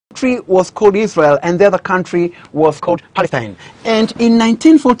country was called Israel and the other country was called Palestine. And in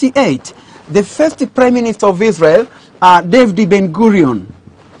 1948, the first Prime Minister of Israel, David Ben-Gurion,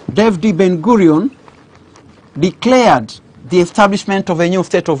 declared the establishment of a new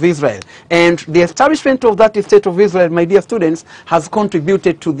state of Israel. And the establishment of that state of Israel, my dear students, has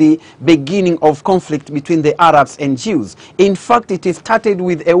contributed to the beginning of conflict between the Arabs and Jews. In fact, it started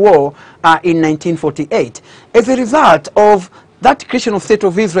with a war in 1948. As a result of that creation of state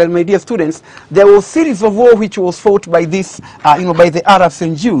of Israel, my dear students, there was a series of war which was fought by this, by the Arabs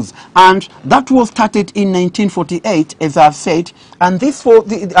and Jews, and that war started in 1948, as I've said. And this war,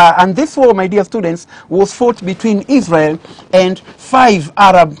 my dear students, was fought between Israel and five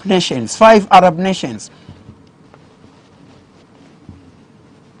Arab nations.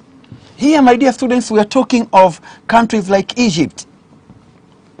 Here, my dear students, we are talking of countries like Egypt.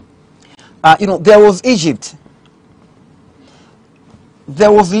 There was Egypt.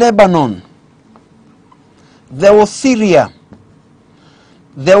 There was Lebanon, there was Syria,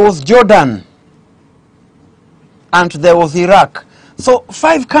 there was Jordan, and there was Iraq. So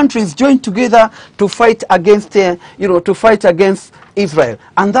 5 countries joined together to fight against, against Israel,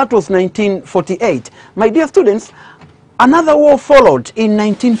 and that was 1948. My dear students, another war followed in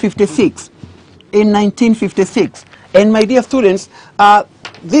 1956. And my dear students,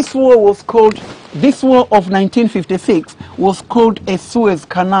 this war of 1956 was called a Suez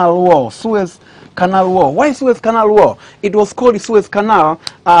Canal War. Why Suez Canal War? It was called the Suez Canal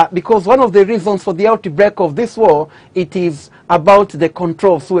because one of the reasons for the outbreak of this war, it is about the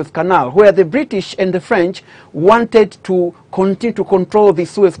control of Suez Canal, where the British and the French wanted to continue to control the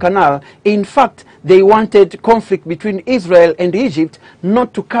Suez Canal. In fact, they wanted conflict between Israel and Egypt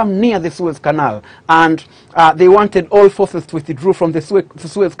not to come near the Suez Canal, and they wanted all forces to withdraw from the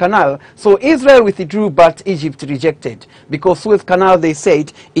Suez Canal. So Israel withdrew, but Egypt rejected, because Suez Canal, they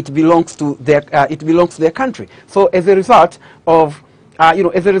said, it belongs to their country. So as a result of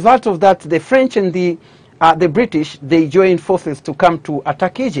that, the French and the British, they joined forces to come to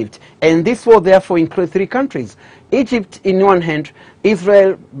attack Egypt. And this war therefore included 3 countries. Egypt in one hand,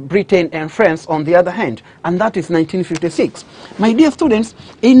 Israel, Britain and France on the other hand. And that is 1956. My dear students,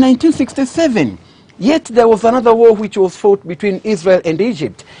 in 1967, yet there was another war which was fought between Israel and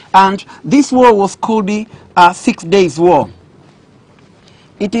Egypt. And this war was called the 6 Days War.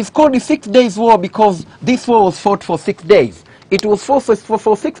 It is called the 6 Days War because this war was fought for 6 days. It was fought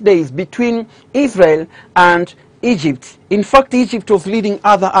for 6 days between Israel and Egypt. In fact, Egypt was leading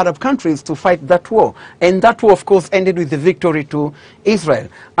other Arab countries to fight that war. And that war, of course, ended with the victory to Israel.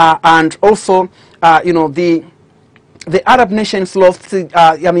 And also, the Arab nations lost,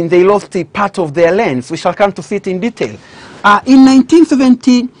 they lost a part of their lands. We shall come to see it in detail. In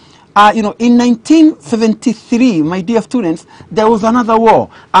 1973, my dear students, there was another war,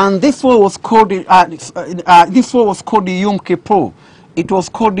 and this war was called the Yom Kippur. It was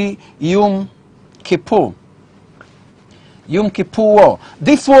called the Yom Kippur War.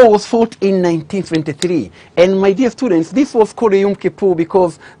 This war was fought in 1973, and my dear students, this was called the Yom Kippur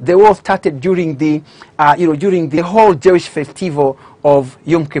because the war started during the whole Jewish festival of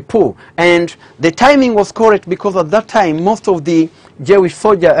Yom Kippur, and the timing was correct because at that time most of the Jewish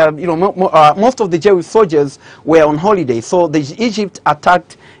soldiers, were on holiday. So Egypt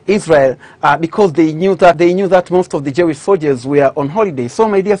attacked Israel because they knew that most of the Jewish soldiers were on holiday. So,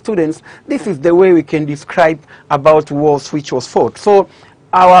 my dear students, this is the way we can describe about wars which was fought. So,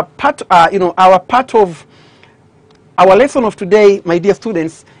 our lesson of today, my dear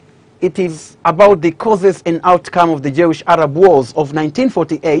students, it is about the causes and outcome of the Jewish-Arab wars of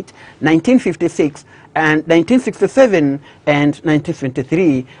 1948, 1956, and 1967 and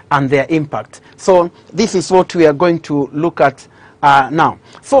 1973 and their impact. So this is what we are going to look at now.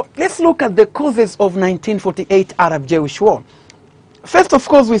 So let's look at the causes of 1948 Arab-Jewish war. First, of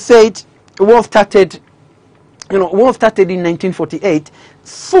course, we said the war started in 1948,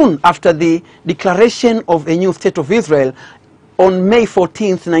 soon after the declaration of a new state of Israel on May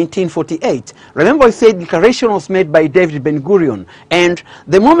 14th, 1948. Remember, I said declaration was made by David Ben-Gurion. And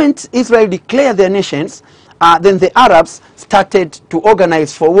the moment Israel declared their nations, then the Arabs started to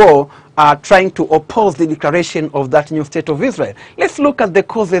organize for war, trying to oppose the declaration of that new state of Israel. Let's look at the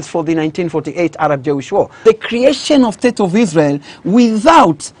causes for the 1948 Arab-Jewish war. The creation of state of Israel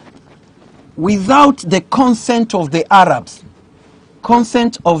without the consent of the Arabs.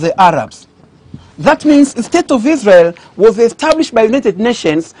 That means the State of Israel was established by United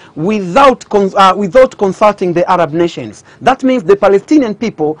Nations without consulting the Arab nations. That means the Palestinian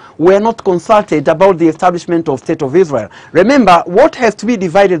people were not consulted about the establishment of State of Israel. Remember, what has to be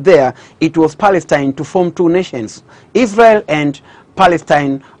divided there, it was Palestine to form 2 nations, Israel and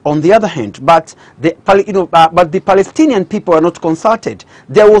Palestine on the other hand. But the Palestinian people are not consulted.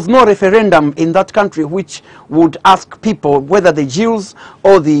 There was no referendum in that country which would ask people whether the Jews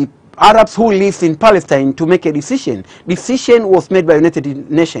or the Arabs who live in Palestine to make a decision. Decision was made by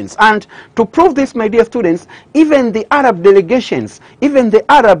United Nations. And to prove this, my dear students, even the Arab delegations, even the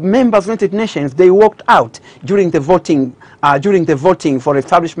Arab members of United Nations, they walked out during the voting for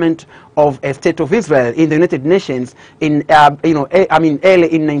establishment of a state of Israel in the United Nations in early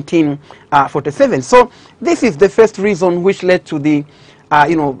in 1947. So this is the first reason which led to the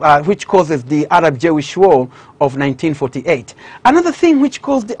which causes the Arab-Jewish War of 1948. Another thing which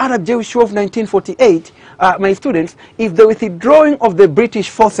caused the Arab-Jewish War of 1948, my students, is the withdrawing of the British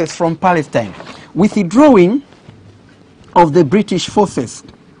forces from Palestine. Withdrawing of the British forces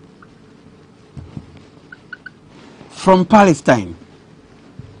from Palestine.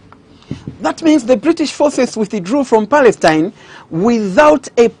 That means the British forces withdrew from Palestine without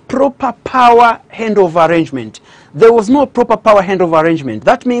a proper power handover arrangement. There was no proper power handover arrangement.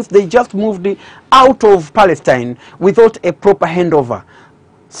 That means they just moved out of Palestine without a proper handover.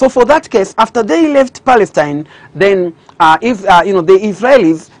 So for that case, after they left Palestine, then the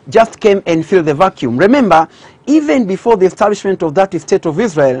Israelis just came and filled the vacuum. Remember, even before the establishment of that state of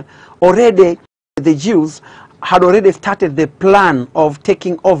Israel, already the Jews had already started the plan of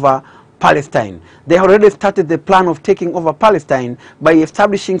taking over Palestine. They already started the plan of taking over Palestine by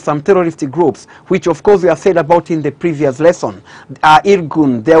establishing some terrorist groups, which of course we have said about in the previous lesson.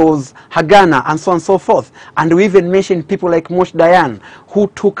 Irgun, there was Haganah, and so on and so forth. And we even mentioned people like Moshe Dayan, who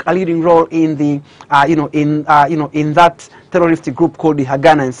took a leading role in the, in that terrorist group called the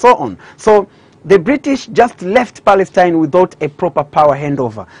Haganah, and so on. So the British just left Palestine without a proper power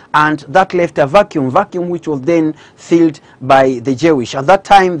handover, and that left a vacuum which was then filled by the Jewish. At that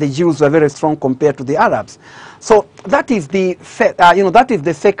time, the Jews were very strong compared to the Arabs. So that is the that is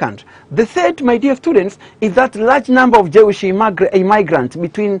the second. The third, my dear students, is that large number of Jewish immigrants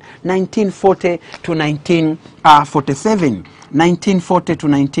between 1940 to 1947. 1940 to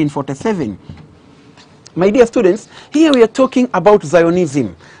 1947. My dear students, here we are talking about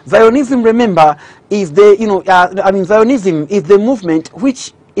Zionism. Zionism, remember, is the Zionism is the movement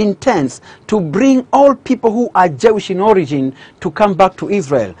which intends to bring all people who are Jewish in origin to come back to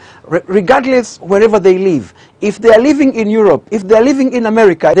Israel, regardless wherever they live. If they are living in Europe, if they are living in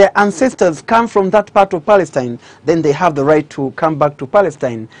America, their ancestors come from that part of Palestine, then they have the right to come back to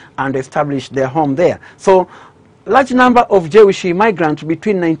Palestine and establish their home there. So large number of Jewish migrants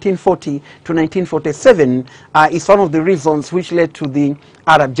between 1940 to 1947 is one of the reasons which led to the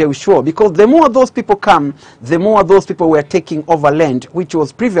Arab-Jewish War, because the more those people come, the more those people were taking over land which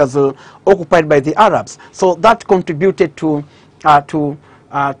was previously occupied by the Arabs. So that contributed to Arab-Jewish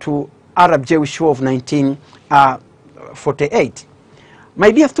War of 1948. My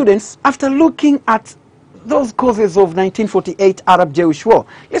dear students, after looking at those causes of 1948 Arab-Jewish War,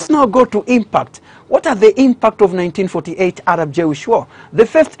 let's now go to impact. What are the impact of 1948 Arab-Jewish War? The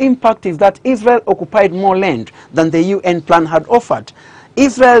first impact is that Israel occupied more land than the UN plan had offered.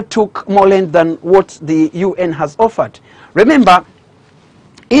 Israel took more land than what the UN has offered. Remember,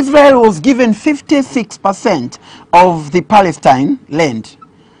 Israel was given 56% of the Palestine land,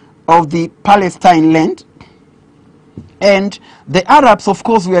 and the Arabs, of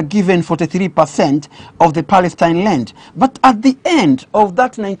course, were given 43% of the Palestine land. But at the end of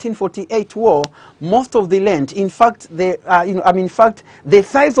that 1948 war, most of the land, in fact, the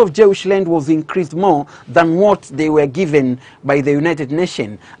size of Jewish land was increased more than what they were given by the United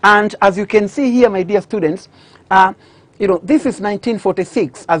Nations. And as you can see here, my dear students, this is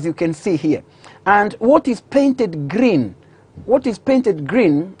 1946, as you can see here. And what is painted green,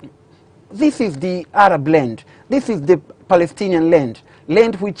 this is the Arab land. This is the Palestinian land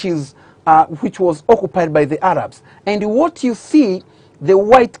which was occupied by the Arabs. And what you see, the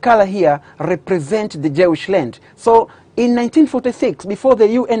white color here, represent the Jewish land. So in 1946, before the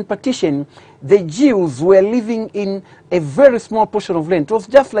UN partition, the Jews were living in a very small portion of land. It was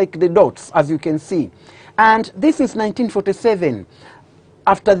just like the dots, as you can see. And this is 1947.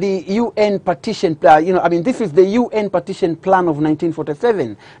 After the UN partition, this is the UN partition plan of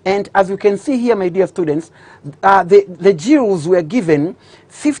 1947. And as you can see here, my dear students, the Jews were given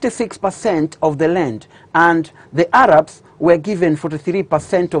 56% of the land, and the Arabs were given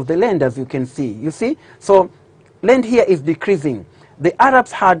 43% of the land, as you can see. You see? So land here is decreasing. The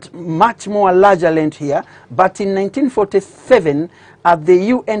Arabs had much more larger land here, but in 1947, at the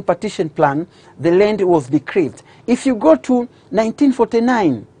UN partition plan, the land was decreased. If you go to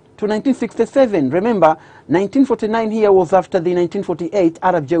 1949 to to 1967. Remember, 1949 here was after the 1948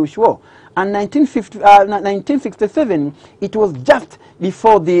 Arab-Jewish War. And 1967, it was just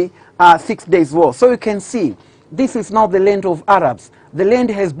before the 6 Days War. So you can see, this is now the land of Arabs. The land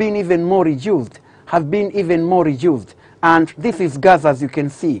has been even more reduced, And this is Gaza, as you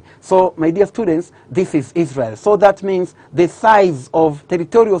can see. So, my dear students, this is Israel. So that means the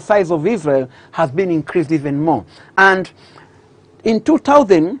territorial size of Israel has been increased even more. And in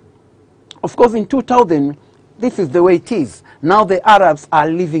 2000, of course, in 2000, this is the way it is. Now the Arabs are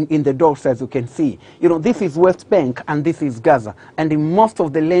living in the Darasa, as you can see. You know, this is West Bank and this is Gaza. And most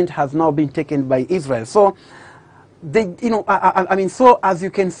of the land has now been taken by Israel. So, so as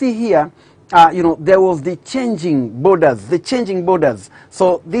you can see here, there was the changing borders.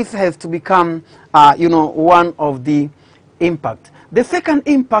 So this has to become, one of the impact. The second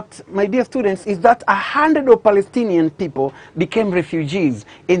impact, my dear students, is that 100 of Palestinian people became refugees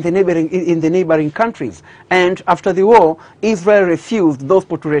in the neighboring countries. And after the war, Israel refused those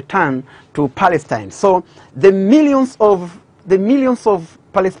people to return to Palestine. So the millions of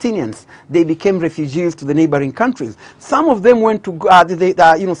Palestinians, they became refugees to the neighboring countries. Some of them went to,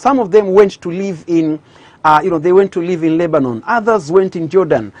 some of them went to live in, they went to live in Lebanon. Others went in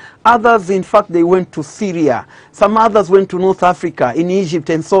Jordan. Others, in fact, they went to Syria. Some others went to North Africa, in Egypt,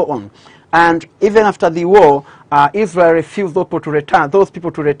 and so on. And even after the war, Israel refused those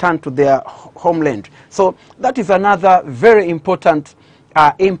people to return to their homeland. So that is another very important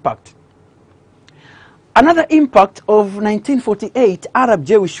impact. Another impact of 1948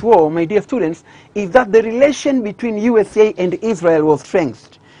 Arab-Jewish War, my dear students, is that the relation between USA and Israel was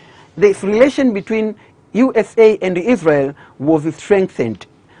strengthened. The relation between USA and Israel was strengthened.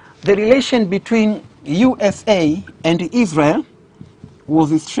 The relation between USA and Israel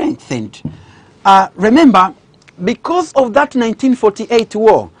was strengthened. Remember, because of that 1948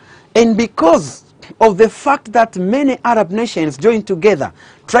 war, and because of the fact that many Arab nations joined together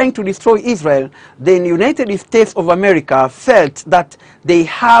trying to destroy Israel, the United States of America felt that they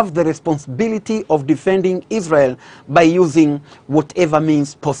have the responsibility of defending Israel by using whatever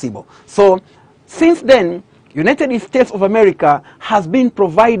means possible. So, since then, United States of America has been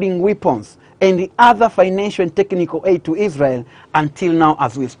providing weapons and the other financial and technical aid to Israel until now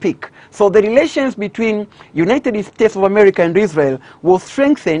as we speak. So the relations between United States of America and Israel was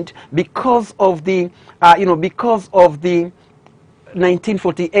strengthened because of the,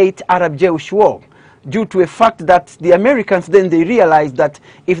 1948 Arab-Jewish War, due to a fact that the Americans then they realized that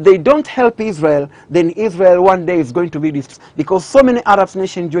if they don't help Israel, then Israel one day is going to be destroyed, because so many Arab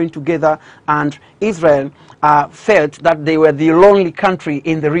nations joined together, and Israel felt that they were the lonely country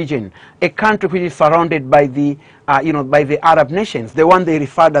in the region, a country which is surrounded by the, by the Arab nations, the one they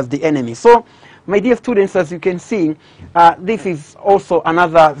referred as the enemy. So, my dear students, as you can see, this is also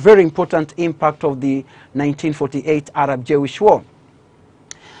another very important impact of the 1948 Arab-Jewish War.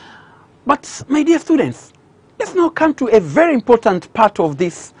 But, my dear students, let's now come to a very important part of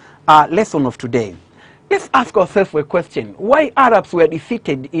this lesson of today. Let's ask ourselves a question. Why Arabs were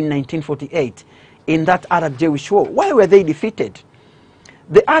defeated in 1948 in that Arab-Jewish War? Why were they defeated?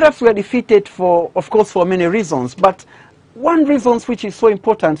 The Arabs were defeated for, of course, for many reasons, but one reason which is so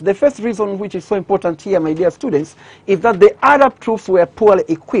important, the first reason which is so important here, my dear students, is that the Arab troops were poorly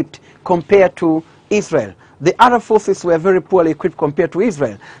equipped compared to Israel. The Arab forces were very poorly equipped compared to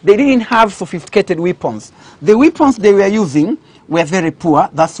Israel. They didn't have sophisticated weapons. The weapons they were using were very poor,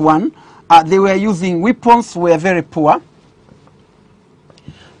 that's one. They were using weapons were very poor.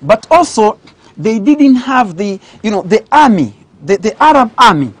 But also, they didn't have the, the army, the Arab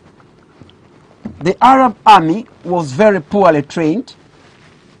army. The Arab army was very poorly trained.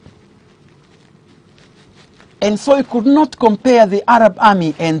 And so you could not compare the Arab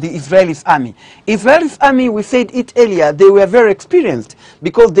army and the Israelis army. Israelis army, we said it earlier, they were very experienced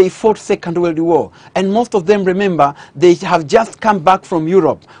because they fought Second World War. And most of them, remember, they have just come back from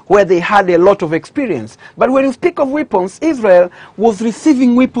Europe where they had a lot of experience. But when you speak of weapons, Israel was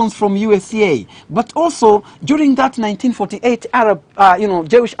receiving weapons from USA. But also, during that 1948 Arab,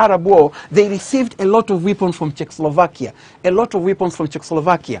 Jewish Arab War, they received a lot of weapons from Czechoslovakia. A lot of weapons from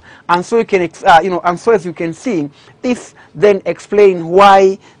Czechoslovakia. And so you can, and so as you can see, this then explains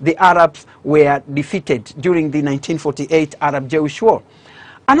why the Arabs were defeated during the 1948 Arab-Jewish War.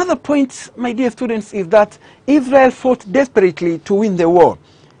 Another point, my dear students, is that Israel fought desperately to win the war.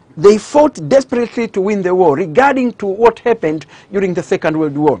 They fought desperately to win the war regarding to what happened during the Second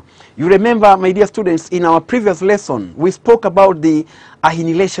World War. You remember, my dear students, in our previous lesson, we spoke about the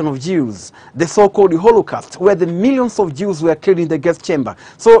annihilation of Jews, the so-called Holocaust, where the millions of Jews were killed in the gas chamber.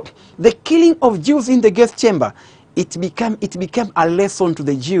 So the killing of Jews in the gas chamber it became a lesson to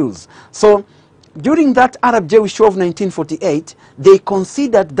the Jews. So during that Arab-Jewish War of 1948, they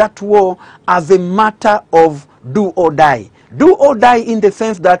considered that war as a matter of do or die. Do or die in the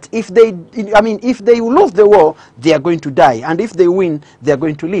sense that if they lose the war, they are going to die. And if they win, they are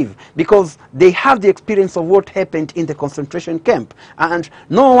going to live. Because they have the experience of what happened in the concentration camp. And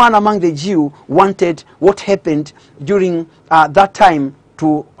no one among the Jews wanted what happened during that time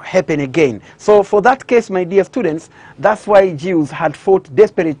to happen again. So for that case, my dear students, that's why Jews had fought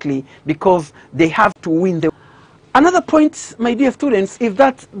desperately, because they have to win the war. Another point, my dear students, is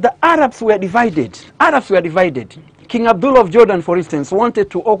that the Arabs were divided. Arabs were divided. King Abdullah of Jordan, for instance, wanted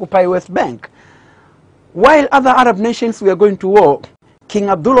to occupy West Bank. While other Arab nations were going to war, King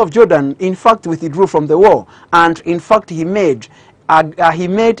Abdullah of Jordan, in fact, withdrew from the war. And in fact, he made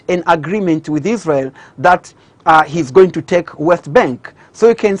an agreement with Israel that he's going to take West Bank. So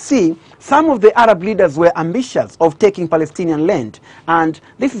you can see some of the Arab leaders were ambitious of taking Palestinian land. And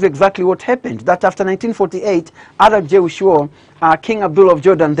this is exactly what happened, that after 1948, Arab-Jewish War, King Abdullah of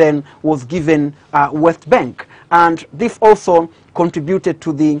Jordan then was given West Bank. And this also contributed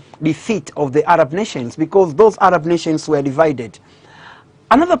to the defeat of the Arab nations, because those Arab nations were divided.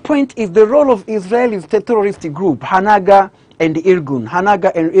 Another point is the role of Israel's terrorist group, Hanaga and Irgun.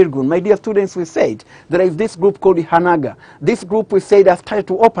 Hanaga and Irgun. My dear students, we said there is this group called Hanaga. This group, we said, has started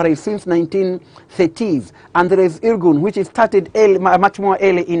to operate since 1930s. And there is Irgun, which started early, much more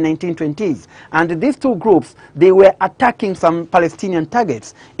early in 1920s. And these two groups, they were attacking some Palestinian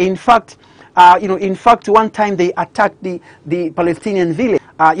targets. In fact, one time they attacked the Palestinian village,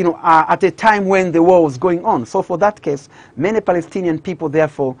 at a time when the war was going on. So for that case, many Palestinian people,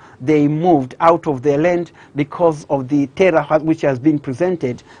 therefore, they moved out of their land because of the terror which has been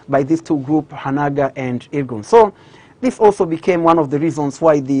presented by these two groups, Hanaga and Irgun. So this also became one of the reasons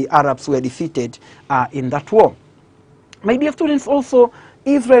why the Arabs were defeated in that war. My dear students, also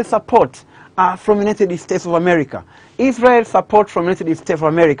Israel support from United States of America. Israel support from United States of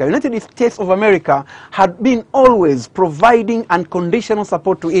America. United States of America had been always providing unconditional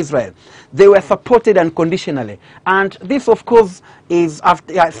support to Israel. They were supported unconditionally. And this, of course, is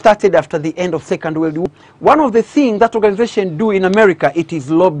started after the end of Second World War. One of the things that organization do in America, it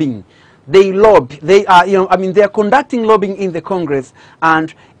is lobbying. They lobby. They are, they are conducting lobbying in the Congress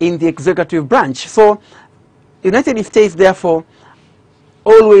and in the executive branch. So United States, therefore,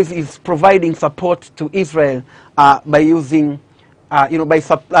 always is providing support to Israel by using,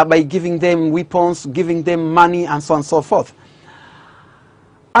 by giving them weapons, giving them money, and so on and so forth.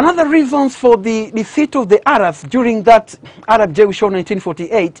 Another reason for the defeat of the Arabs during that Arab-Jewish War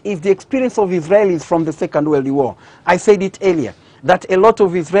 1948 is the experience of Israelis from the Second World War. I said it earlier, that a lot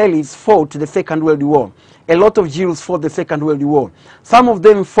of Israelis fought the Second World War. A lot of Jews fought the Second World War. Some of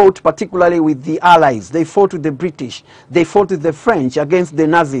them fought particularly with the Allies. They fought with the British. They fought with the French against the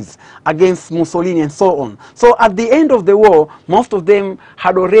Nazis, against Mussolini, and so on. So at the end of the war, most of them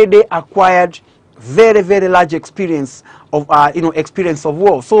had already acquired very, very large experience of, experience of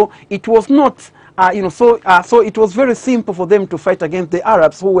war. So it was not, so it was very simple for them to fight against the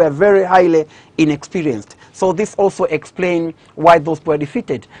Arabs, who were very highly inexperienced. So this also explains why those were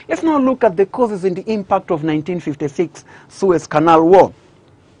defeated. Let's now look at the causes and the impact of 1956 Suez Canal War.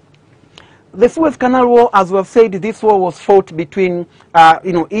 The Suez Canal War, as we have said, this war was fought between,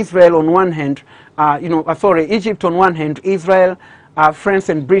 Israel on one hand, Egypt on one hand, Israel, France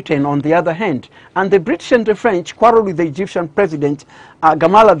and Britain on the other hand. And the British and the French quarreled with the Egyptian president,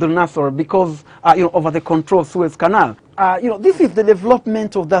 Gamal Abdel Nasser, because, over the control of Suez Canal. This is the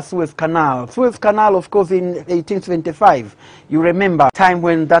development of that Suez Canal. Suez Canal, of course, in 1875. You remember time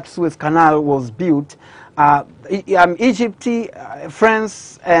when that Suez Canal was built. Egypt,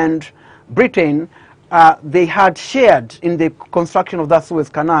 France, and Britain, they had shared in the construction of that Suez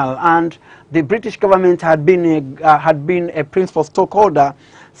Canal, and the British government had been a principal stockholder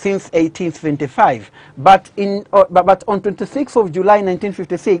since 1875. But on 26th of July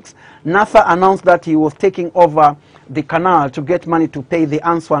 1956, Nasser announced that he was taking over the canal to get money to pay the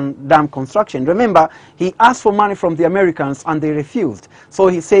Aswan Dam construction. Remember, he asked for money from the Americans and they refused. So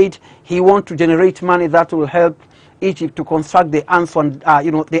he said he wants to generate money that will help Egypt to construct the Aswan,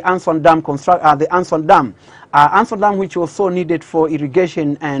 the Aswan Dam, Aswan Dam, which was so needed for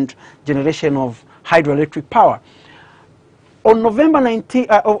irrigation and generation of hydroelectric power. On October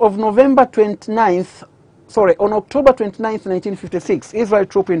 29th, 1956, Israel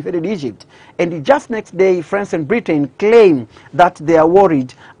troops invaded Egypt, and just next day, France and Britain claimed that they are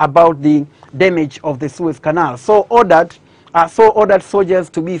worried about the damage of the Suez Canal. So ordered so ordered soldiers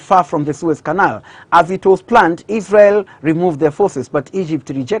to be far from the Suez Canal. As it was planned, Israel removed their forces, but Egypt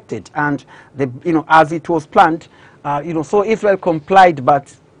rejected. And as it was planned, so Israel complied,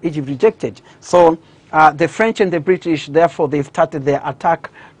 but Egypt rejected. So the French and the British, therefore, they started their attack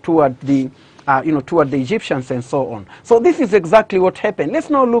toward the toward the Egyptians and so on. So this is exactly what happened. Let's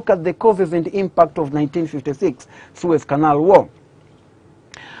now look at the causes and the impact of 1956 Suez Canal War.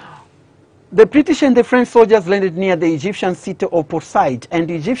 The British and the French soldiers landed near the Egyptian city of Port Said, and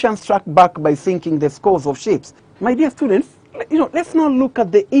the Egyptians struck back by sinking the scores of ships. My dear students, let's now look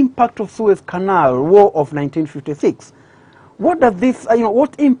at the impact of Suez Canal War of 1956. What does this,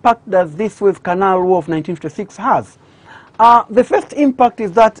 what impact does this Suez Canal War of 1956 has? The first impact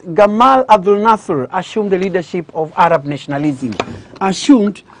is that Gamal Abdel Nasser assumed the leadership of Arab nationalism.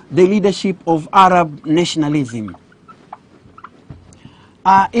 Assumed the leadership of Arab nationalism.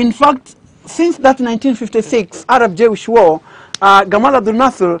 In fact, since that 1956 Arab-Jewish War, Gamal Abdel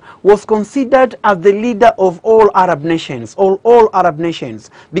Nasser was considered as the leader of all Arab nations, all Arab nations,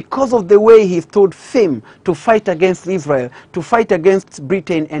 because of the way he stood firm to fight against Israel, to fight against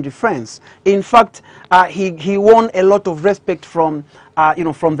Britain and France. In fact, he won a lot of respect from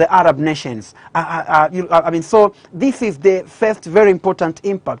from the Arab nations. So this is the first very important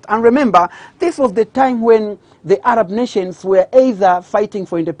impact. And remember, this was the time when the Arab nations were either fighting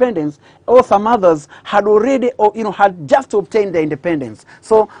for independence or some others had already, had just obtained their independence.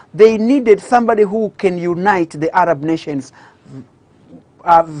 So they needed somebody who can unite the Arab nations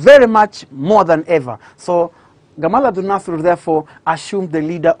very much more than ever. So Gamal Abdel Nasser, therefore, assumed the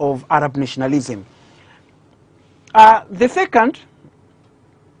leader of Arab nationalism. The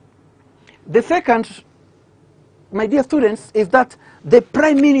second, my dear students, is that the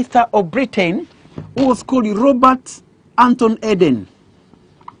Prime Minister of Britain, who was called Robert Anton Eden.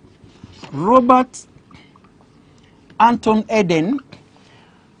 Robert Anton Eden,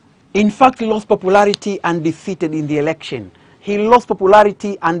 in fact, lost popularity and defeated in the election. He lost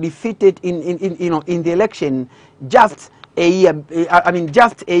popularity and defeated in the election just a year.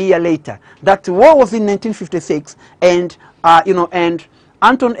 Just a year later. That war was in 1956, and and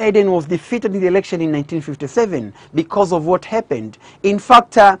Anton Eden was defeated in the election in 1957 because of what happened. In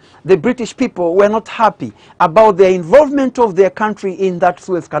fact, the British people were not happy about the involvement of their country in that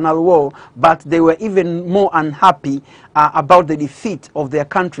Suez Canal War, but they were even more unhappy about the defeat of their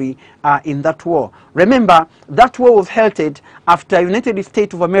country in that war. Remember, that war was halted after United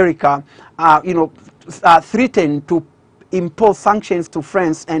States of America, threatened to impose sanctions to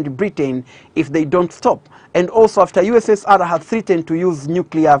France and Britain if they don't stop. And also after USSR had threatened to use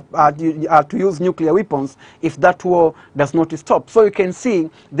nuclear weapons if that war does not stop. So you can see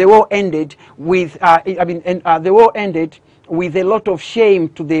the war ended with the war ended with a lot of shame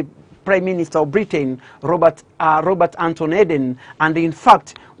to the Prime Minister of Britain, Robert Anton Eden, and in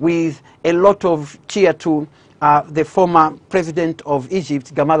fact with a lot of cheer to the former President of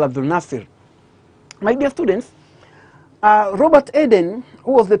Egypt, Gamal Abdel Nasser. My dear students, Robert Eden,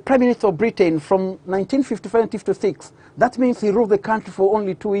 who was the Prime Minister of Britain from 1955 to 1956, that means he ruled the country for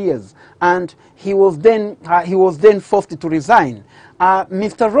only 2 years, and he was then forced to resign.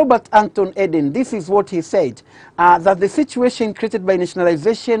 Mr. Robert Anton Eden, this is what he said, that the situation created by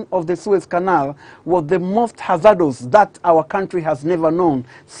nationalization of the Suez Canal was the most hazardous that our country has never known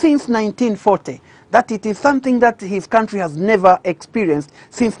since 1940. That it is something that his country has never experienced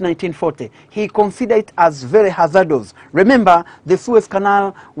since 1940. He considered it as very hazardous. Remember, the Suez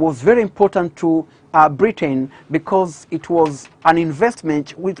Canal was very important to Britain because it was an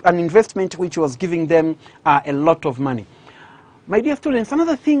investment which was giving them a lot of money. My dear students,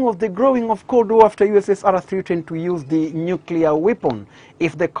 another thing was the growing of Cold War after USSR threatened to use the nuclear weapon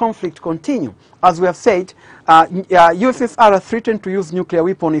if the conflict continued. As we have said, USSR threatened to use nuclear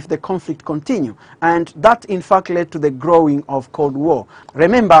weapon if the conflict continued, and that in fact led to the growing of Cold War.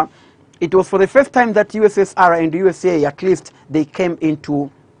 Remember, it was for the first time that USSR and USA, at least, they came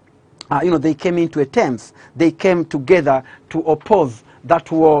into they came into a terms. They came together to oppose that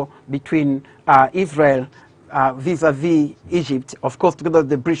war between Israel vis-a-vis Egypt, of course, together with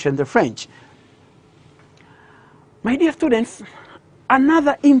the British and the French. My dear students,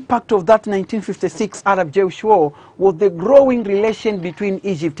 another impact of that 1956 Arab-Jewish War was the growing relation between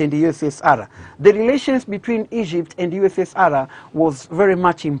Egypt and the USSR. The relations between Egypt and the USSR was very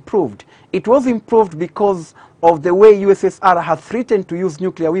much improved. It was improved because of the way USSR had threatened to use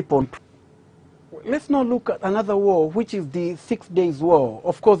nuclear weapons. Let's now look at another war, which is the 6 Days War.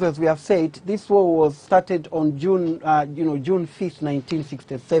 Of course, as we have said, this war was started on June 5th,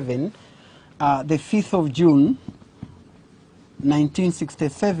 1967. The 5th of June,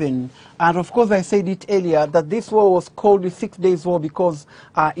 1967. And of course, I said it earlier that this war was called the 6 Days War because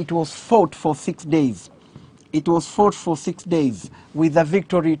it was fought for 6 days. It was fought for 6 days with a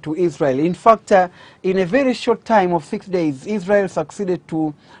victory to Israel. In fact, in a very short time of 6 days, Israel succeeded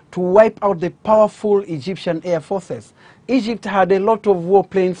to wipe out the powerful Egyptian air forces. Egypt had a lot of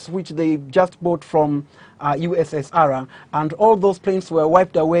warplanes which they just bought from USSR, and all those planes were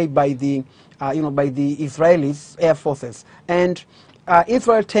wiped away by the, by the Israelis air forces. And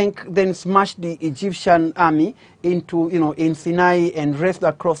Israel tank then smashed the Egyptian army into, in Sinai and raced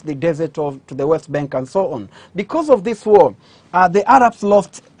across the desert to the West Bank and so on. Because of this war, the Arabs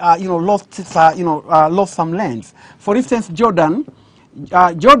lost some lands. For instance, Jordan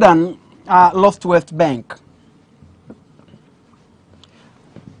lost West Bank.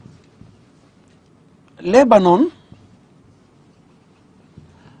 Lebanon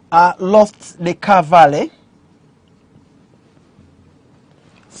lost the Negev Valley.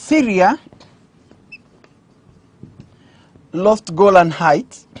 Syria lost Golan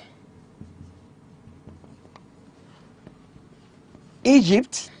Heights.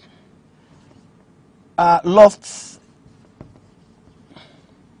 Egypt lost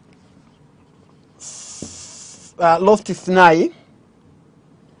Sinai.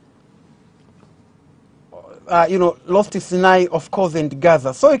 Lost Sinai, of course, and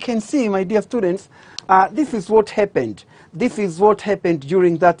Gaza. So you can see, my dear students, this is what happened. This is what happened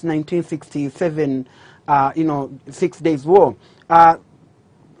during that 1967, 6 Days War.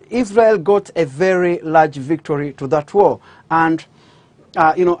 Israel got a very large victory to that war, and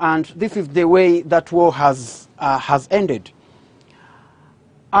and this is the way that war has ended.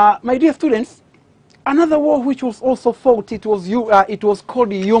 My dear students, another war which was also fought, it was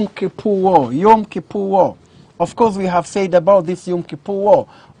called the Yom Kippur War. Yom Kippur War. Of course, we have said about this Yom Kippur War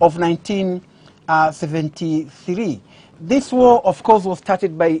of 1973. This war, of course, was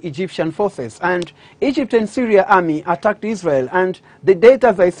started by Egyptian forces, and Egypt and Syria army attacked Israel, and the date,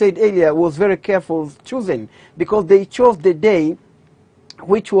 as I said earlier, was very careful chosen, because they chose the day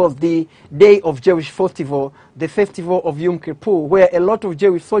which was the day of Jewish festival, the festival of Yom Kippur, where a lot of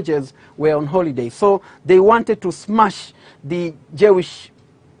Jewish soldiers were on holiday. So they wanted to smash the Jewish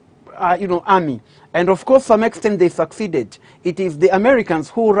army. And of course, to some extent, they succeeded. It is the Americans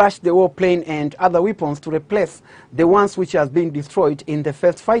who rushed the warplane and other weapons to replace the ones which has been destroyed in the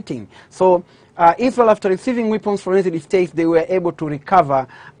first fighting. So Israel, after receiving weapons from the United States, they were able to recover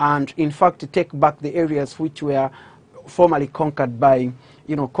and, in fact, to take back the areas which were formerly conquered by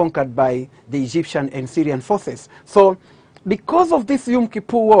the Egyptian and Syrian forces. So because of this Yom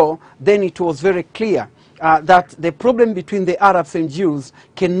Kippur War, then it was very clear that the problem between the Arabs and Jews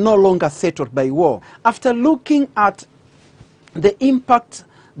can no longer settled by war. After looking at the impact,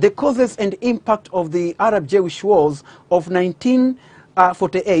 the causes and impact of the Arab-Jewish wars of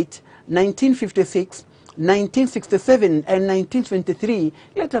 1948, 1956, 1967 and 1923,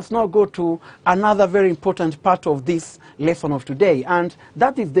 let us now go to another very important part of this lesson of today, and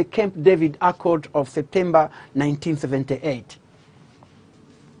that is the Camp David Accord of September 1978.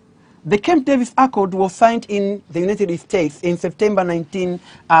 The Camp David Accord was signed in the United States in September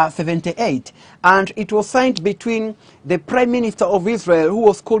 1978, and it was signed between the Prime Minister of Israel, who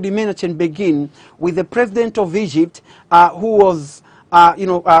was called Menachem Begin, with the President of Egypt, who was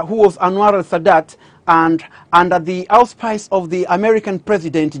Anwar al-Sadat, and under the auspice of the American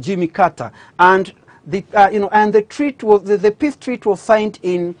President Jimmy Carter, and the the peace treaty was signed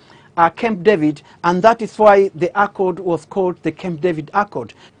in Camp David, and that is why the accord was called the Camp David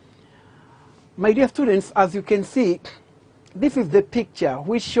Accord. My dear students, as you can see, this is the picture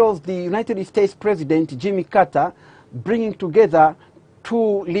which shows the United States President Jimmy Carter bringing together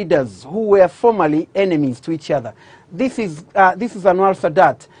two leaders who were formerly enemies to each other. This is Anwar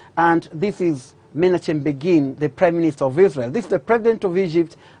Sadat, and this is Menachem Begin, the Prime Minister of Israel. This is the President of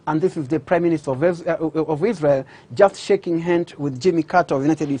Egypt, and this is the Prime Minister of Israel, just shaking hands with Jimmy Carter of the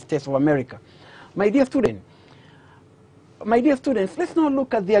United States of America. My dear students, let's now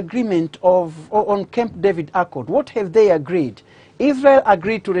look at the agreement on Camp David Accord. What have they agreed? Israel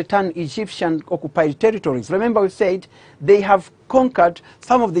agreed to return Egyptian occupied territories. Remember, we said they have conquered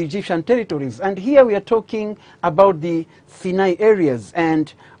some of the Egyptian territories. And here we are talking about the Sinai areas,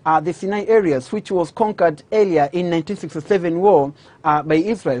 and the Sinai areas which was conquered earlier in 1967 war by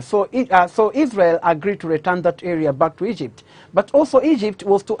Israel. So Israel agreed to return that area back to Egypt. But also Egypt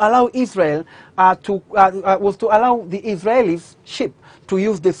was to allow Israel the Israelis ship to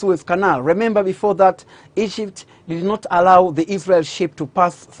use the Suez Canal. Remember, before that, Egypt did not allow the Israel ship to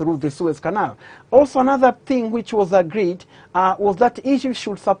pass through the Suez Canal. Also, another thing which was agreed was that Egypt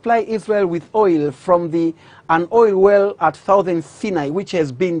should supply Israel with oil from an oil well at Southern Sinai, which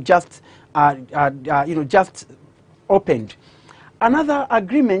has been just just opened. Another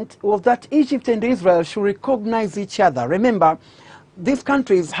agreement was that Egypt and Israel should recognize each other. Remember, these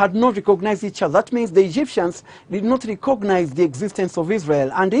countries had not recognized each other. That means the Egyptians did not recognize the existence of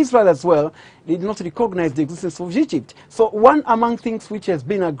Israel, and Israel as well did not recognize the existence of Egypt. So one among things which has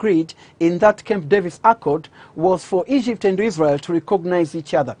been agreed in that Camp David Accord was for Egypt and Israel to recognize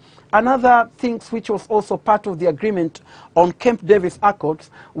each other. Another thing which was also part of the agreement on Camp David Accords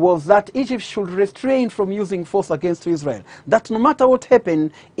was that Egypt should refrain from using force against Israel. That no matter what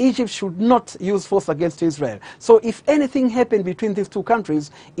happened, Egypt should not use force against Israel. So if anything happened between these two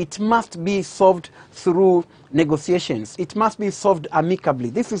countries, it must be solved through negotiations. It must be solved amicably.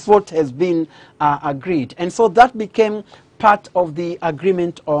 This is what has been agreed. And so that became part of the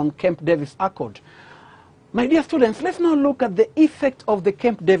agreement on Camp David Accord. My dear students, let's now look at the effect of the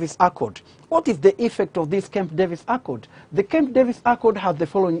Camp David Accord. What is the effect of this Camp David Accord? The Camp David Accord has the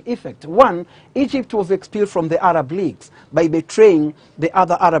following effect. One, Egypt was expelled from the Arab Leagues by betraying the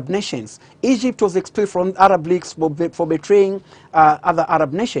other Arab nations. Egypt was expelled from Arab Leagues for betraying other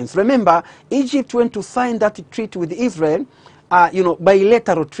Arab nations. Remember, Egypt went to sign that treaty with Israel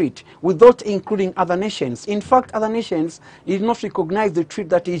bilateral treaty without including other nations. In fact, other nations did not recognize the treaty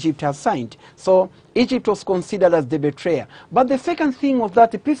that Egypt has signed. So Egypt was considered as the betrayer. But the second thing was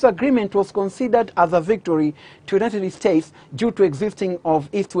that the peace agreement was considered as a victory to the United States due to existing of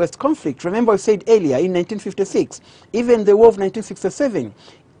East-West conflict. Remember I said earlier in 1956, even the war of 1967,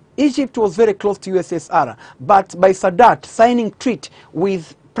 Egypt was very close to USSR, but by Sadat signing treaty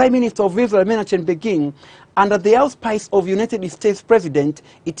with Prime Minister of Israel, Menachem Begin, under the auspice of United States President,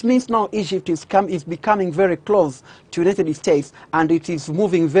 it means now Egypt is becoming very close to United States, and it is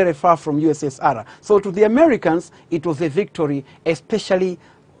moving very far from USSR. So to the Americans, it was a victory, especially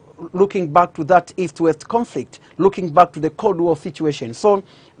looking back to that East-West conflict, looking back to the Cold War situation. So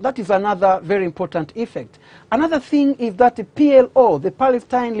that is another very important effect. Another thing is that the PLO, the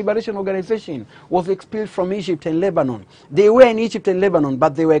Palestine Liberation Organization, was expelled from Egypt and Lebanon. They were in Egypt and Lebanon,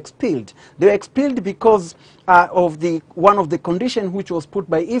 but they were expelled. They were expelled because of one of the conditions which was put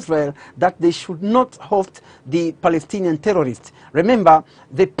by Israel, that they should not host the Palestinian terrorists. Remember,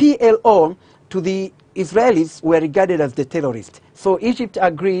 the PLO to the Israelis were regarded as the terrorists. So Egypt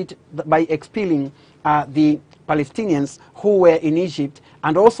agreed by expelling the Palestinians who were in Egypt,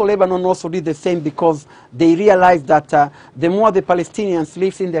 and also Lebanon also did the same, because they realized that the more the Palestinians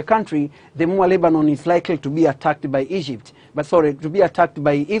live in their country, the more Lebanon is likely to be attacked by to be attacked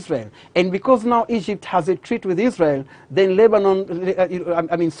by Israel. And because now Egypt has a treaty with Israel, then Lebanon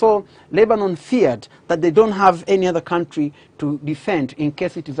feared that they don't have any other country to defend in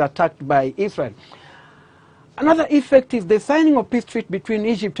case it is attacked by Israel. Another effect is the signing of peace treaty between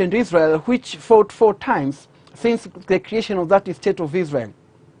Egypt and Israel, which fought 4 times since the creation of that state of Israel.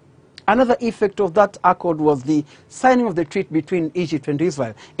 Another effect of that accord was the signing of the treaty between Egypt and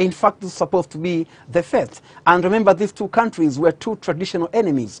Israel. In fact, it was supposed to be the first. And remember, these two countries were two traditional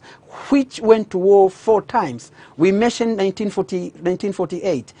enemies, which went to war 4 times. We mentioned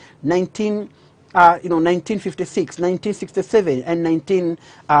 1948, 1956, 1967, and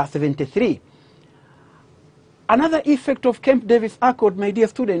 1973. Another effect of Camp David Accord, my dear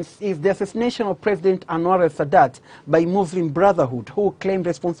students, is the assassination of President Anwar al-Sadat by Muslim Brotherhood, who claimed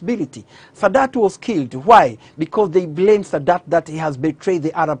responsibility. Sadat was killed. Why? Because they blamed Sadat that he has betrayed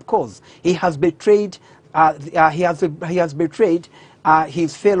the Arab cause. He has betrayed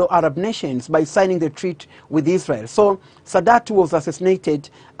his fellow Arab nations by signing the treaty with Israel. So Sadat was assassinated,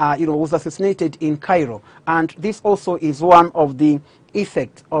 in Cairo, and this also is one of the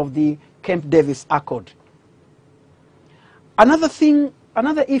effects of the Camp David Accord. Another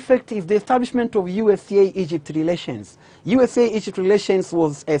effect is the establishment of USA-Egypt relations. USA-Egypt relations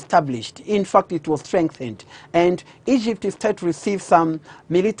was established. In fact, it was strengthened. And Egypt is started to receive some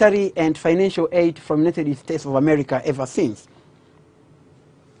military and financial aid from the United States of America ever since.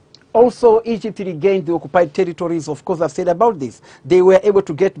 Also, Egypt regained the occupied territories. Of course, I've said about this. They were able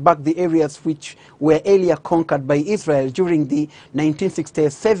to get back the areas which were earlier conquered by Israel during the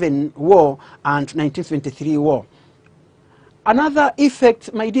 1967 war and 1973 war. Another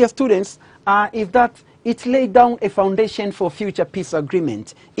effect, my dear students, is that it laid down a foundation for future peace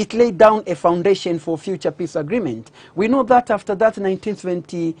agreement. It laid down a foundation for future peace agreement. We know that after that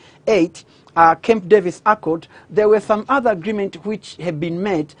 1928 Camp Davis Accord, there were some other agreements which have been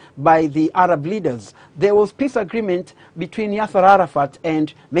made by the Arab leaders. There was peace agreement between Yasser Arafat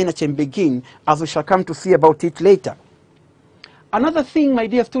and Menachem Begin, as we shall come to see about it later. Another thing, my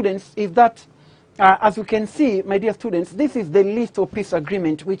dear students, is that as you can see, my dear students, this is the list of peace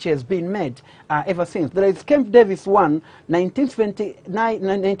agreement which has been made ever since. There is Camp Davis 1, 1928,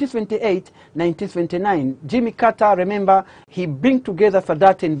 1929. Jimmy Carter, remember, he bring together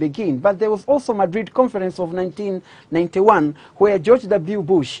Sadat and Begin. But there was also Madrid Conference of 1991, where George W.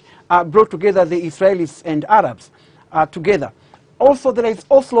 Bush brought together the Israelis and Arabs together. Also, there is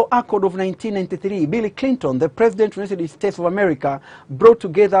Oslo Accord of 1993. Bill Clinton, the President of the United States of America, brought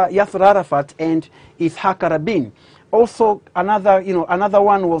together Yasser Arafat and Yitzhak Rabin. Also, another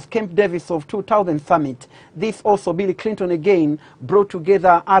one was Camp Davis of 2000 Summit. This also, Bill Clinton again brought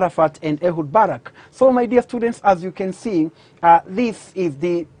together Arafat and Ehud Barak. So, my dear students, as you can see, this is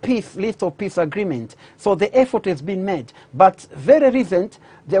the list of peace agreement. So, the effort has been made. But very recent,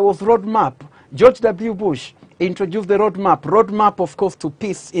 there was roadmap. George W. Bush introduced the roadmap, of course, to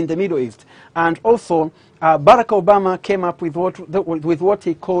peace in the Middle East. And also, Barack Obama came up with what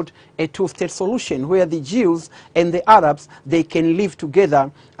he called a two-state solution, where the Jews and the Arabs, they can live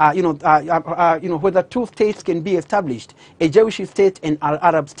together, whether two states can be established. A Jewish state and an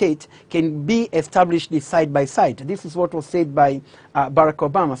Arab state can be established side by side. This is what was said by Barack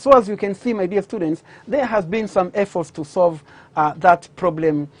Obama. So as you can see, my dear students, there has been some efforts to solve that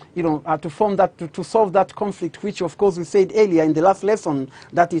problem, to solve that conflict, which of course we said earlier in the last lesson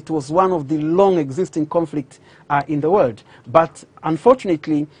that it was one of the long existing conflicts in the world. But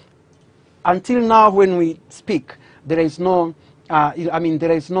unfortunately, until now when we speak, there is no,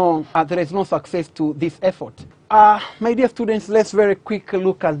 there is no success to this effort. My dear students, let's very quickly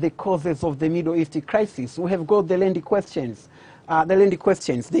look at the causes of the Middle East crisis. We have got the land questions.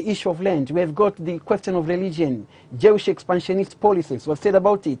 The issue of land. We have got the question of religion, Jewish expansionist policies. We've said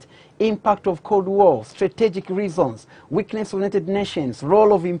about it. Impact of Cold War, strategic reasons, weakness of United Nations,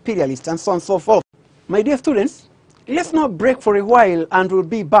 role of imperialists, and so on and so forth. My dear students, let's now break for a while and we'll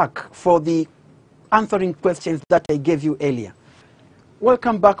be back for the answering questions that I gave you earlier.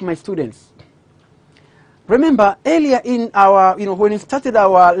 Welcome back, my students. Remember, earlier in our, when we started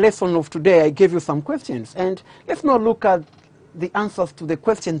our lesson of today, I gave you some questions. And let's now look at the answers to the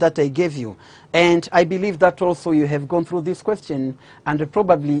question that I gave you. And I believe that also you have gone through this question and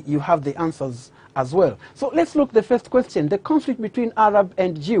probably you have the answers as well. So let's look at the first question. The conflict between Arab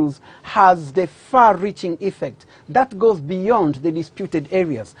and Jews has the far-reaching effect that goes beyond the disputed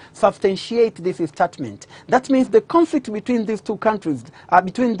areas. Substantiate this statement. That means the conflict between these two countries,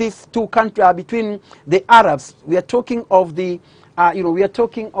 between the Arabs, we are talking of the,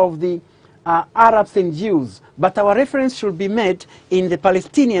 Arabs and Jews, but our reference should be made in the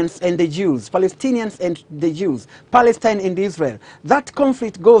Palestinians and the Jews, Palestinians and the Jews, Palestine and Israel. That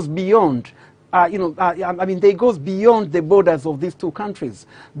conflict goes beyond, they goes beyond the borders of these two countries.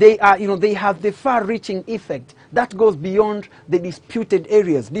 They have the far-reaching effect that goes beyond the disputed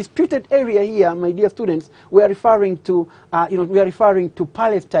areas. Disputed area here, my dear students, we are referring to,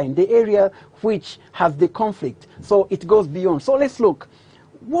 Palestine, the area which has the conflict. So it goes beyond. So let's look.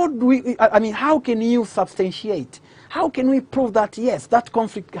 How can you substantiate? How can we prove that, yes, that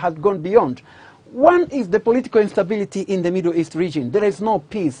conflict has gone beyond? One is the political instability in the Middle East region. There is no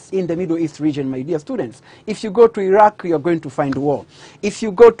peace in the Middle East region, my dear students. If you go to Iraq, you are going to find war. If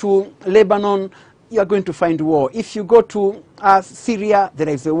you go to Lebanon, you are going to find war. If you go to Syria, there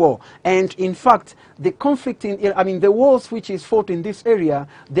is a war. And in fact, the conflict the wars which is fought in this area,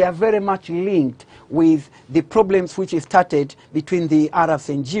 they are very much linked with the problems which started between the Arabs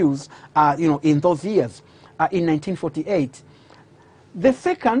and Jews, in those years, in 1948. The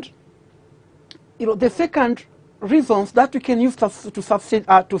second reasons that we can use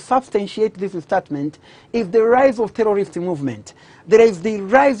to substantiate this statement is the rise of terrorist movement. There is the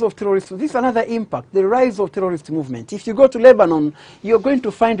rise of terrorist. This is another impact, the rise of terrorist movement. If you go to Lebanon, you're going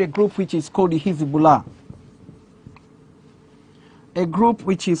to find a group which is called the Hezbollah. A group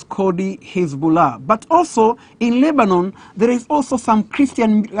which is called the Hezbollah. But also in Lebanon, there is also some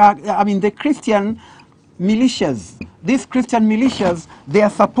Christian, the Christian militias. These Christian militias, they are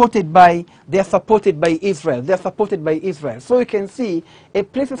supported by Israel. They are supported by Israel. So you can see,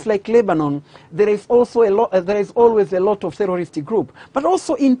 at places like Lebanon, there is also always a lot of terrorist group. But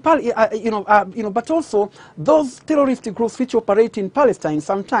also but also those terrorist groups which operate in Palestine,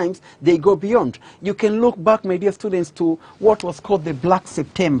 sometimes they go beyond. You can look back, my dear students, to what was called the Black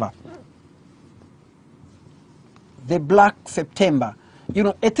September. the Black September. You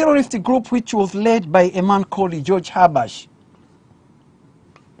know, a terrorist group which was led by a man called George Habash.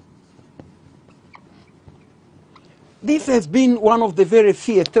 This has been one of the very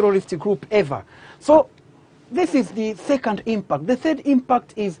fierce terrorist group ever. So this is the second impact. The third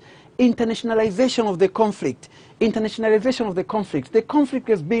impact is internationalization of the conflict. Internationalization of the conflict. The conflict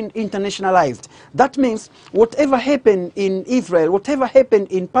has been internationalized. That means whatever happened in Israel, whatever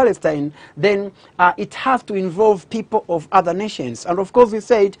happened in Palestine, then it has to involve people of other nations. And of course, we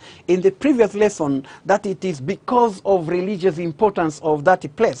said in the previous lesson that it is because of religious importance of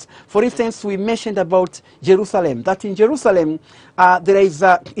that place. For instance, we mentioned about Jerusalem, that in Jerusalem,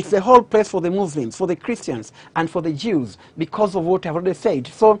 it's a whole place for the Muslims, for the Christians, and for the Jews, because of what I've already said.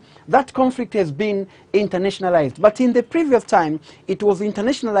 So that conflict has been internationalized. But in the previous time, it was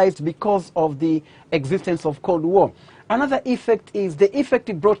internationalized because of the existence of Cold War. Another effect is the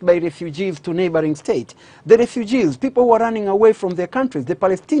effect brought by refugees to neighboring states. The refugees, people who are running away from their countries, the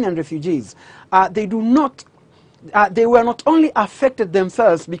Palestinian refugees, they were not only affected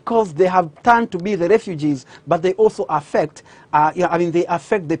themselves because they have turned to be the refugees, but they also affect, they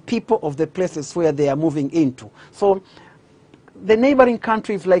affect the people of the places where they are moving into. So the neighboring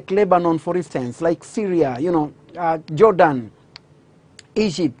countries like Lebanon, for instance, like Syria, Jordan,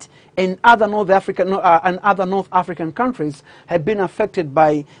 Egypt, and other North African countries have been affected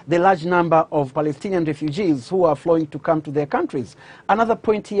by the large number of Palestinian refugees who are flowing to come to their countries. Another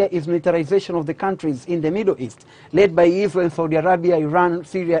point here is militarization of the countries in the Middle East, led by Israel, Saudi Arabia, Iran,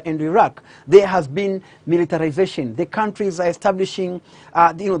 Syria, and Iraq. There has been militarization. The countries are establishing,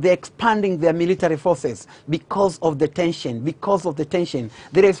 they're expanding their military forces because of the tension.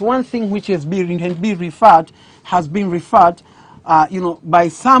 There is one thing which has been referred by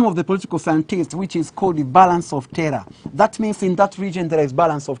some of the political scientists, which is called the balance of terror. That means in that region there is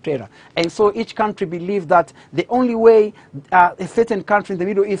balance of terror. And so each country believes that the only way a certain country in the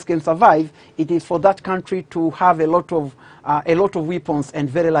Middle East can survive, it is for that country to have a lot of weapons and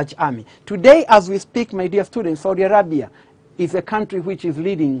very large army. Today, as we speak, my dear students, Saudi Arabia is a country which is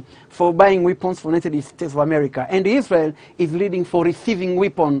leading for buying weapons from the United States of America. And Israel is leading for receiving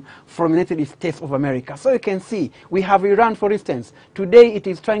weapons from the United States of America. So you can see, we have Iran, for instance. Today it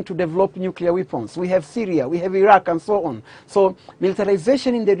is trying to develop nuclear weapons. We have Syria, we have Iraq, and so on. So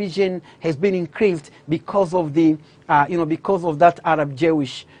militarization in the region has been increased because of the, because of that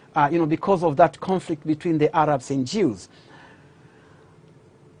Arab-Jewish, because of that conflict between the Arabs and Jews.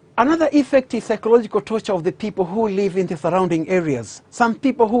 Another effect is psychological torture of the people who live in the surrounding areas. Some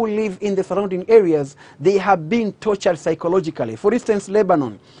people who live in the surrounding areas, they have been tortured psychologically. For instance,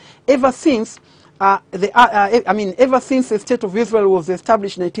 Lebanon. Ever since the State of Israel was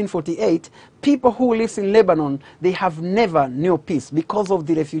established in 1948, people who live in Lebanon, they have never known peace because of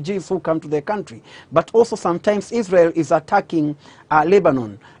the refugees who come to their country. But also sometimes Israel is attacking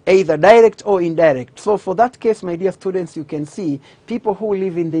Lebanon, either direct or indirect. So for that case, my dear students, you can see people who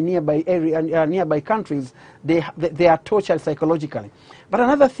live in the nearby area, nearby countries, they are tortured psychologically. But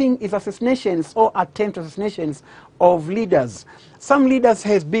another thing is assassinations or attempt assassinations of leaders. Some leaders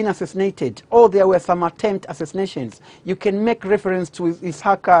have been assassinated, or there were some attempt assassinations. You can make reference to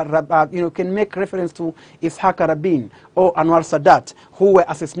Ishaq Rabin or Anwar Sadat, who were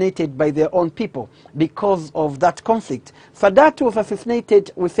assassinated by their own people because of that conflict. Sadat was assassinated,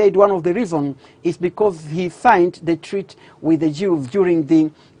 we said one of the reasons is because he signed the treaty with the Jews during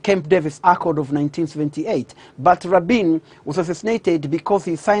the Camp Davis Accord of 1978. But Rabin was assassinated because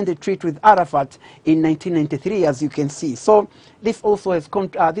he signed the treaty with Arafat in 1993, as you can see. So this also is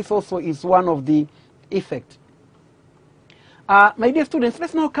one of the effects. My dear students,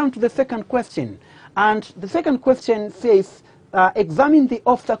 let's now come to the second question. And the second question says, examine the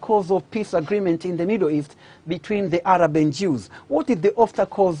obstacles of peace agreement in the Middle East between the Arab and Jews. What is the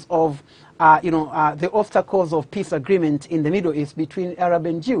obstacles of peace agreement in the Middle East between Arab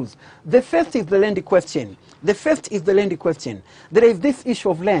and Jews? The first is the land question. There is this issue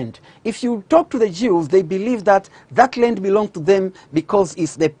of land. If you talk to the Jews, they believe that that land belongs to them because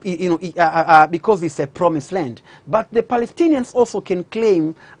it's because it's a promised land. But the Palestinians also can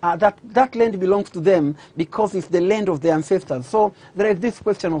claim that that land belongs to them because it's the land of their ancestors. So there is this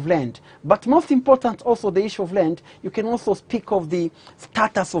question of land. But most important, also the issue of land, you can also speak of the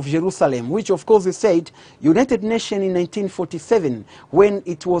status of Jerusalem, which of course we said United Nations in 1947, when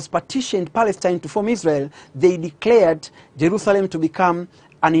it was partitioned Palestine to form Israel, they declared Jerusalem to become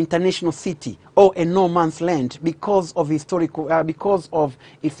an international city or a no man's land because of its historical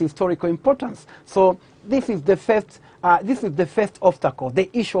importance. So this is the first obstacle, the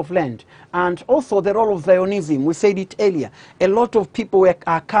issue of land, and also the role of Zionism. We said it earlier. A lot of people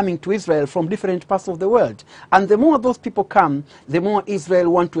are coming to Israel from different parts of the world, and the more those people come, the more Israel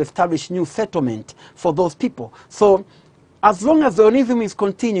want to establish new settlement for those people. So, as long as Zionism is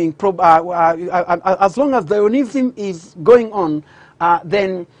continuing, as long as Zionism is going on,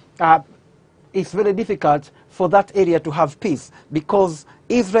 then it's very difficult for that area to have peace, because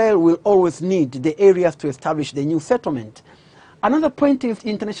Israel will always need the areas to establish the new settlement. Another point is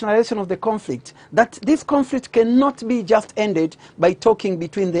internationalization of the conflict, that this conflict cannot be just ended by talking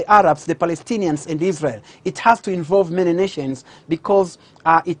between the Arabs, the Palestinians, and Israel. It has to involve many nations, because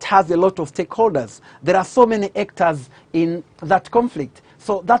it has a lot of stakeholders. There are so many actors in that conflict.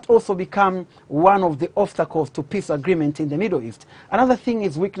 So that also becomes one of the obstacles to peace agreement in the Middle East. Another thing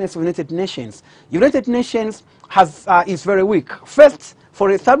is weakness of United Nations. United Nations is very weak. First,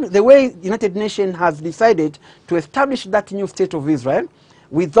 the way United Nations has decided to establish that new state of Israel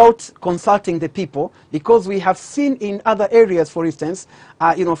without consulting the people, because we have seen in other areas, for instance,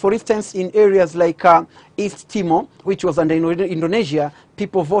 in areas like East Timor, which was under Indonesia,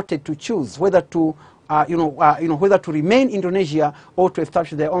 people voted to choose whether to whether to remain Indonesia or to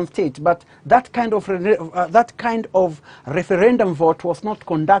establish their own state. But that kind of referendum vote was not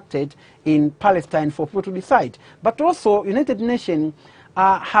conducted in Palestine for people to decide. But also, United Nations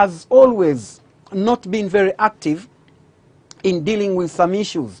has always not been very active in dealing with some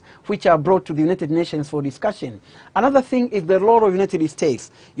issues which are brought to the United Nations for discussion. Another thing is the role of United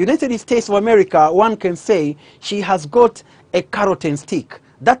States. United States of America, one can say, she has got a carrot and stick.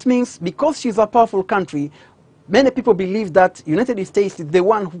 That means because she's a powerful country, many people believe that United States is the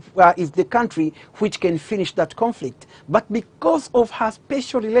one is the country which can finish that conflict. But because of her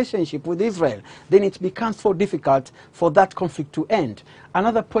special relationship with Israel, then it becomes so difficult for that conflict to end.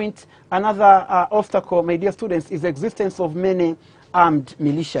 Another point, another obstacle, my dear students, is the existence of many armed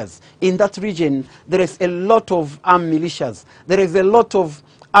militias. In that region, there is a lot of armed militias. There is a lot of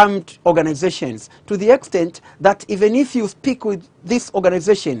armed organizations, to the extent that even if you speak with this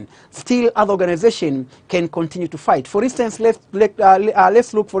organization, still other organizations can continue to fight. For instance, let's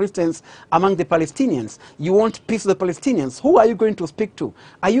look, for instance, among the Palestinians. You want peace with the Palestinians. Who are you going to speak to?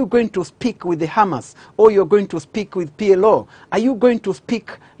 Are you going to speak with the Hamas, or you're going to speak with PLO? Are you going to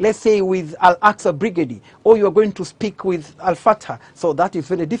speak, let's say, with Al-Aqsa Brigade, or you're going to speak with Al-Fatah? So that is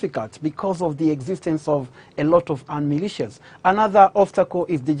very difficult because of the existence of a lot of armed militias. Another obstacle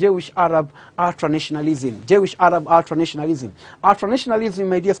is the Jewish-Arab ultranationalism. Jewish-Arab ultranationalism. Ultranationalism,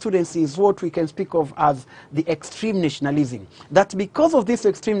 my dear students, is what we can speak of as the extreme nationalism. That because of this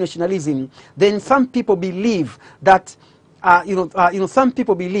extreme nationalism, then some people believe that, some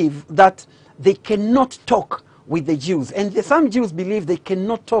people believe that they cannot talk with the Jews. And some Jews believe they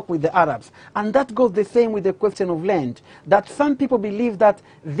cannot talk with the Arabs. And that goes the same with the question of land. That some people believe that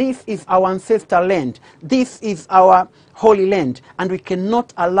this is our ancestral land. This is our holy land. And we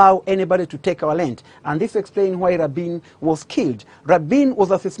cannot allow anybody to take our land. And this explains why Rabin was killed. Rabin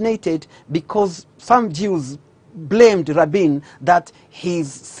was assassinated because some Jews blamed Rabin that he's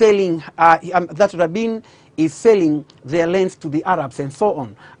selling, that Rabin is selling their lands to the Arabs and so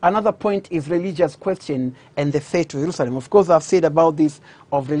on. Another point is religious question and the fate of Jerusalem. Of course, I've said about this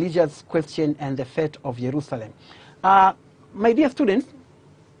of religious question and the fate of Jerusalem. My dear students,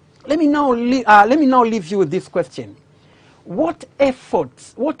 let me now leave you with this question. What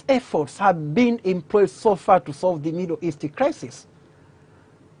efforts have been employed so far to solve the Middle East crisis?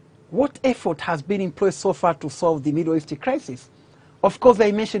 What effort has been employed so far to solve the Middle East crisis? Of course,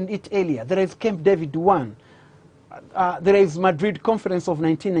 I mentioned it earlier. There is Camp David I. There is Madrid Conference of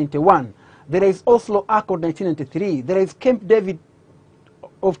 1991. There is Oslo Accord 1993. There is Camp David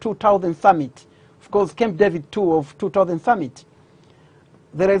of 2000 Summit. Of course, Camp David II of 2000 Summit.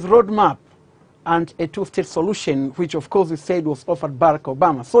 There is Roadmap and a two-state solution, which of course is said was offered Barack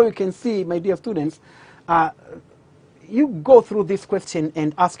Obama. So you can see, my dear students, you go through this question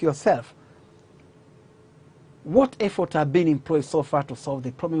and ask yourself, what efforts have been employed so far to solve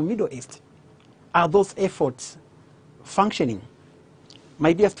the problem in the Middle East? Are those efforts functioning?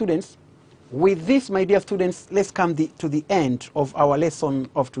 My dear students, with this, my dear students, let's come to the end of our lesson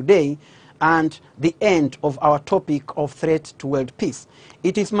of today and the end of our topic of threat to world peace.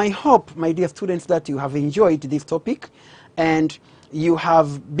 It is my hope, my dear students, that you have enjoyed this topic and you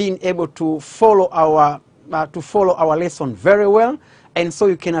have been able to follow our lesson very well. And so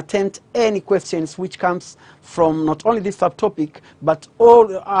you can attempt any questions which comes from not only this subtopic, but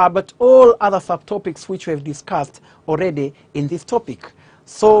all other subtopics which we have discussed already in this topic.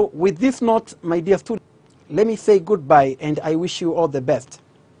 So with this note, my dear students, let me say goodbye and I wish you all the best.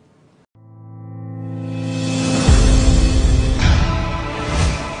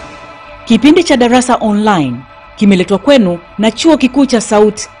 Kipindi cha Darasa Online kimeletwa kwenu na Chuo Kikuu cha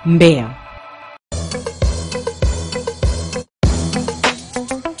Sauti Mbeya.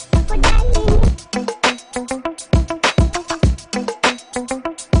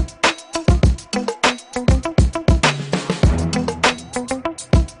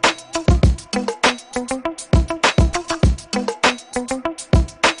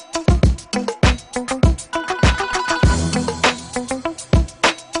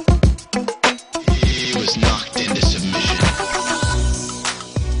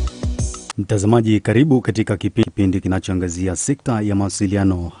 Mtazamaji, karibu katika kipindi kinachoangazia sekta ya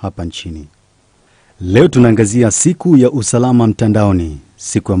mawasiliano hapa nchini. Leo tunaangazia siku ya usalama mtandaoni,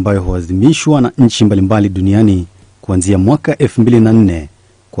 siku ambayo huadhimishwa na nchi mbalimbali duniani kuanzia mwaka 2004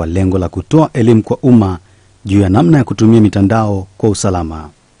 kwa lengo la kutoa elimu kwa umma juu ya namna ya kutumia mitandao kwa usalama.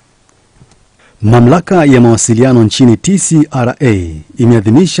 Mamlaka ya mawasiliano nchini TCRA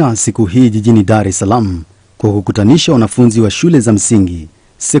imeadhimisha siku hii jijini Dar es Salaam kwa kukutanisha wanafunzi wa shule za msingi,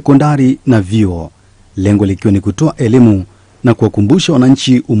 sekondari na vyuo, lengo likiwa ni kutoa elimu na kuwakumbusha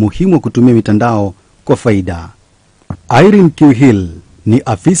wananchi umuhimu wa kutumia mitandao kwa faida. Irene Kiuhil ni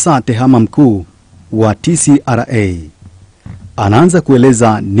afisa tehama mkuu wa TCRA. Anaanza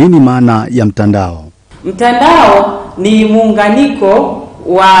kueleza nini maana ya mtandao. Mtandao ni muunganiko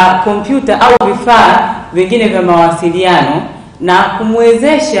wa kompyuta au vifaa vingine vya mawasiliano na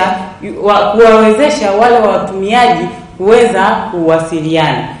kuwawezesha wale watumiaji kuweza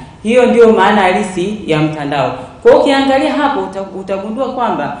kuwasiliana. Hiyo ndio maana halisi ya mtandao. Kwa hiyo ukiangalia hapo utagundua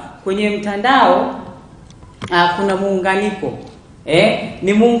kwamba kwenye mtandao kuna muunganiko.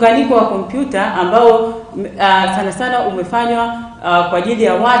 Ni muunganiko wa kompyuta ambao sana sana umefanywa kwa ajili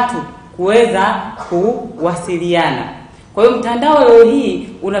ya watu kuweza kuwasiliana. Kwa hiyo mtandao leo hii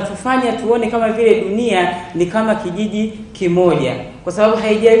unatufanya tuone kama vile dunia ni kama kijiji kimoja, kwa sababu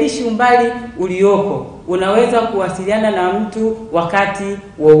haijalishi umbali ulioko, unaweza kuwasiliana na mtu wakati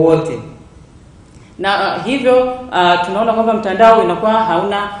wowote. Na hivyo tunaona kwamba mtandao inakuwa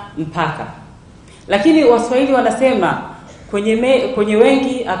hauna mpaka. Lakini Waswahili wanasema kwenye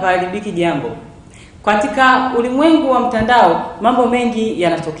wengi hapaharibiki jambo. Katika ulimwengu wa mtandao mambo mengi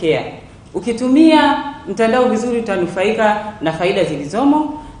yanatokea. Ukitumia mtandao vizuri utanufaika na faida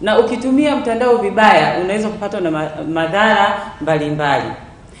zilizomo, na ukitumia mtandao vibaya unaweza kupata na madhara mbalimbali.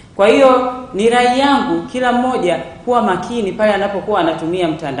 Kwa hiyo ni rai yangu kila mmoja kuwa makini pale anapokuwa anatumia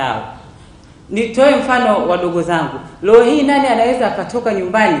mtandao. Nitoe mfano wadogo zangu. Leo hii nani anaweza akatoka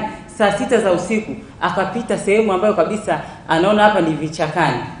nyumbani saa 6 za usiku akapita sehemu ambayo kabisa anaona hapa ni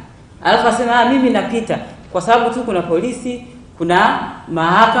vichakani, alafu asema mimi napita kwa sababu tu kuna polisi, kuna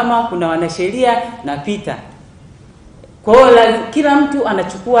mahakama, kuna wanasheria, napita. Kwa hiyo kila mtu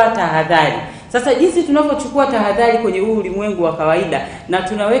anachukua tahadhari. Sasa jinsi tunavyochukua tahadhari kwenye huu ulimwengu wa kawaida, na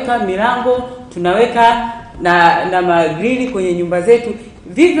tunaweka milango, tunaweka na magrili kwenye nyumba zetu,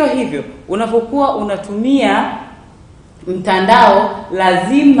 vivyo hivyo unapokuwa unatumia mtandao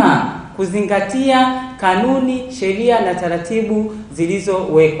lazima kuzingatia kanuni, sheria na taratibu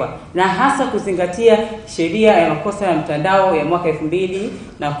zilizowekwa, na hasa kuzingatia sheria ya makosa ya mtandao ya mwaka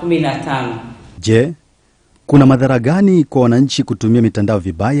 2015. Je, kuna madhara gani kwa wananchi kutumia mitandao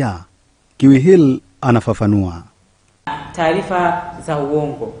vibaya? Kiuhil anafafanua. Taarifa za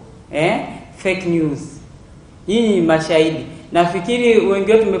uongo, fake news. Hii ni mashahidi. Nafikiri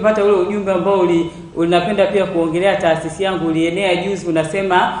wengi wetu tumepata ule ujumbe ambao unapenda pia kuongelea taasisi yangu, ulienea juzi,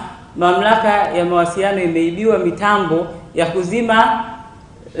 unasema mamlaka ya mawasiliano imeibiwa mitambo ya kuzima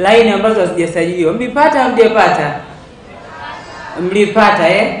line ambazo hazijasajiliwa. Mlipata mjepata? Mlipata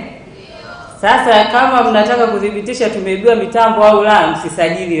Sasa kama mnataka kudhibitisha tumeibiwa mitambo au la,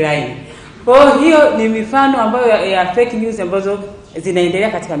 msisajili line. Kwa hiyo ni mifano ambayo ya fake news ambazo zinaendelea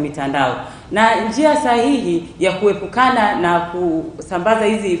katika mitandao. Na njia sahihi ya kuepukana na kusambaza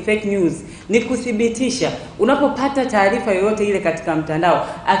hizi fake news ni kuthibitisha. Unapopata taarifa yoyote ile katika mtandao,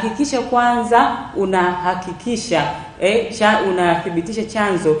 hakikisha kwanza unathibitisha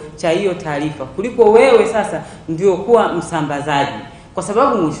chanzo cha hiyo taarifa, kuliko wewe sasa ndio kuwa msambazaji. Kwa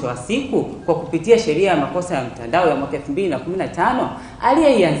sababu mwisho wa siku, kwa kupitia sheria ya makosa ya mtandao ya mwaka 2015,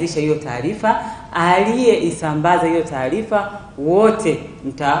 aliyeianzisha hiyo taarifa, aliyeisambaza hiyo taarifa, wote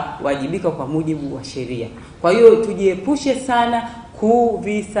mtawajibika kwa mujibu wa sheria. Kwa hiyo tujiepushe sana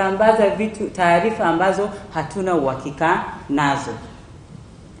kuvisambaza taarifa ambazo hatuna uhakika nazo.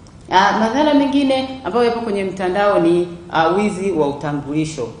 Madhara mengine ambayo yapo kwenye mtandao ni wizi wa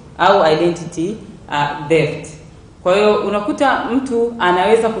utambulisho au identity theft. Kwa hiyo unakuta mtu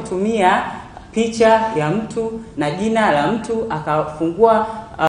anaweza kutumia picha ya mtu na jina la mtu akafungua